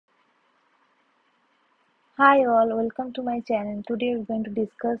Hi all, welcome to my channel. Today we're going to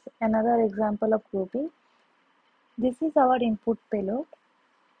discuss another example of grouping. This is our input payload.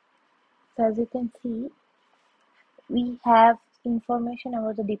 So as you can see, we have information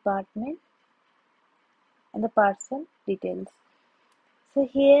about the department and the person details. So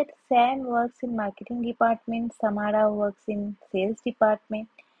here Sam works in marketing department, Samara works in sales department,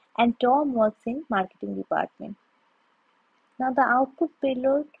 and Tom works in marketing department. Now the output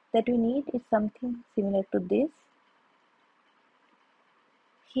payload that we need is something similar to this.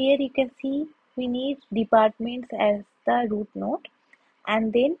 Here you can see we need departments as the root node,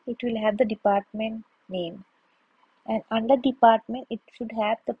 and then it will have the department name, and under department it should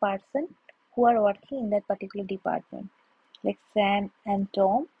have the person who are working in that particular department, like Sam and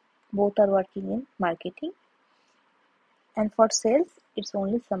Tom both are working in marketing, and for sales it's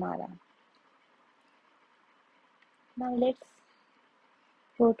only Samara. Now let's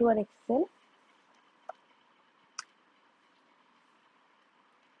go to our Excel.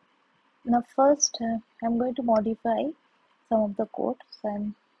 Now first I'm going to modify some of the code, so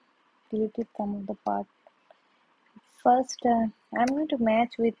I'm deleted some of the part. First I'm going to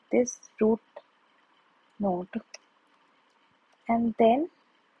match with this root node, and then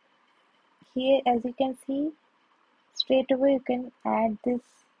here as you can see straight away you can add this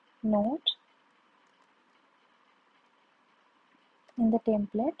node in the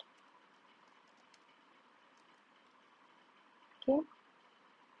template. Okay,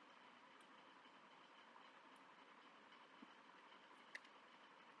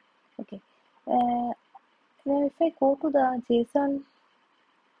 okay. Now if I go to the JSON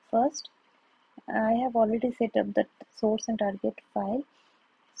first, I have already set up the source and target file,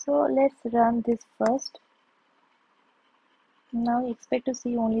 so let's run this first. Now you expect to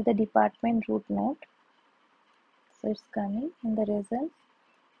see only the department root node, so it's coming in the results.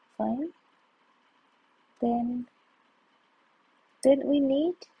 Fine. Then we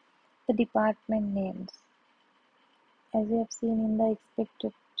need the department names. As you have seen in the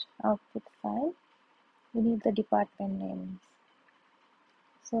expected output file, we need the department names.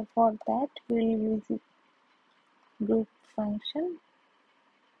 So for that we will use the group function.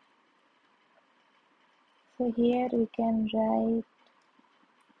 So here we can write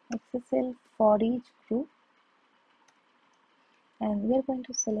XSL for each group, and we are going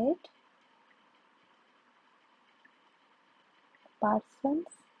to select persons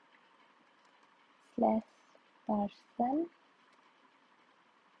slash person,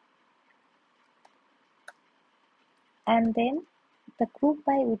 and then the group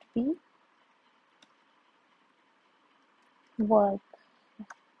by would be work.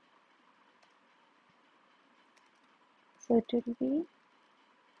 So it will be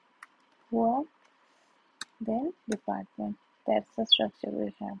work, then department. That's the structure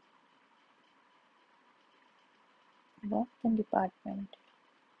we have. Work, then department.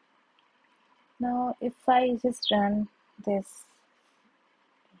 Now if I just run this,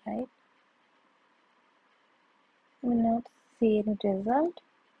 right, we will not see any result,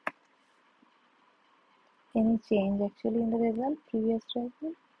 any change actually in the result, previous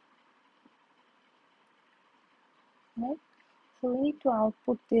result, right? So we need to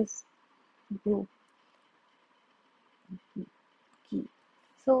output this group key.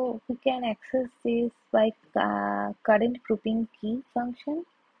 So we can access this by current grouping key function.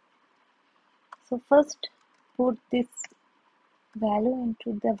 So first put this value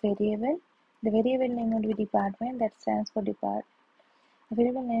into the variable. The variable name would be department, that stands for depart. The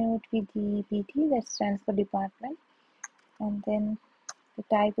variable name would be DPT, that stands for department, and then the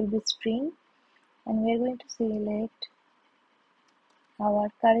type will be string, and we are going to select our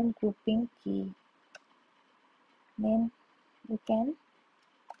current grouping key. Then we can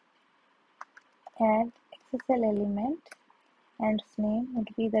add XSL element, and its name would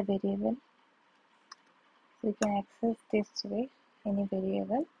be the variable. So we can access this way any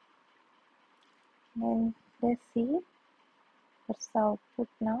variable. Then let's see what's the output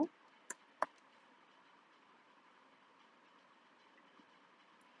now.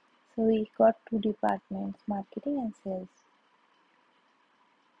 So we got two departments, marketing and sales.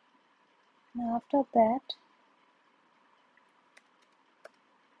 Now after that,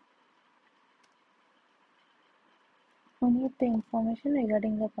 we need the information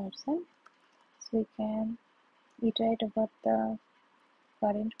regarding the person. So we can iterate about the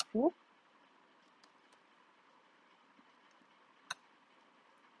current group,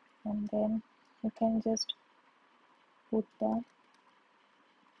 and then we can just put the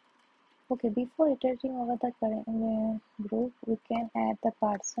before iterating over the current group, we can add the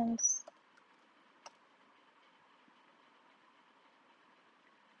persons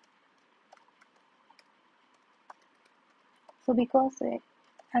So because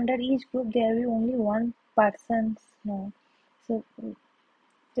under each group there will be only one person's node. So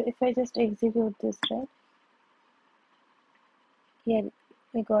if I just execute this, right, here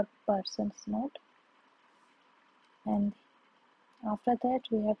we got person's node, and after that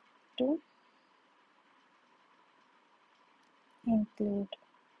we have to include.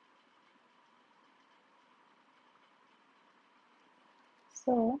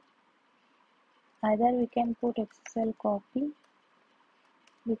 So either we can put XSL copy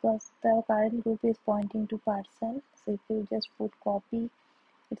because the current group is pointing to person. So if you just put copy,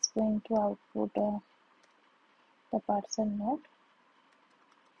 it's going to output the person node.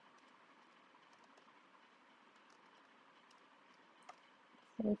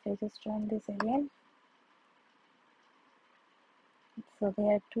 So if I just run this again, so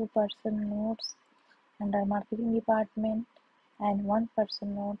there are two person nodes under marketing department and one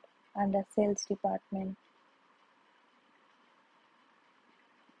person node under sales department.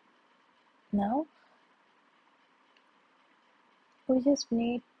 Now we just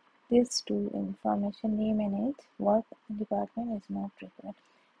need these two information, name and age. Work department is not required.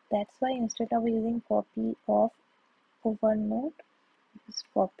 That's why instead of using copy of over node, just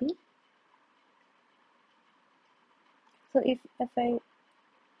copy. So if I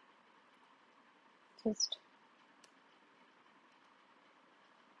just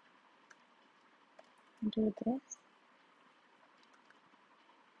do this,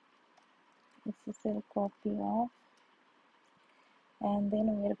 this is a copy of, and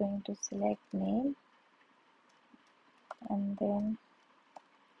then we are going to select name, and then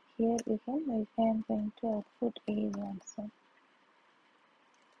here we can going to output age also.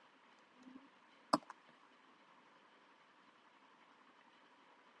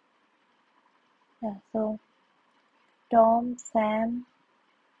 Yeah, so Tom, Sam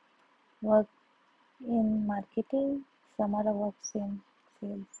work in marketing, Samara works in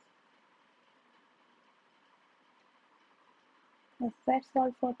sales. Yes, that's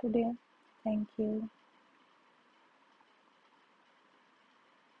all for today. Thank you.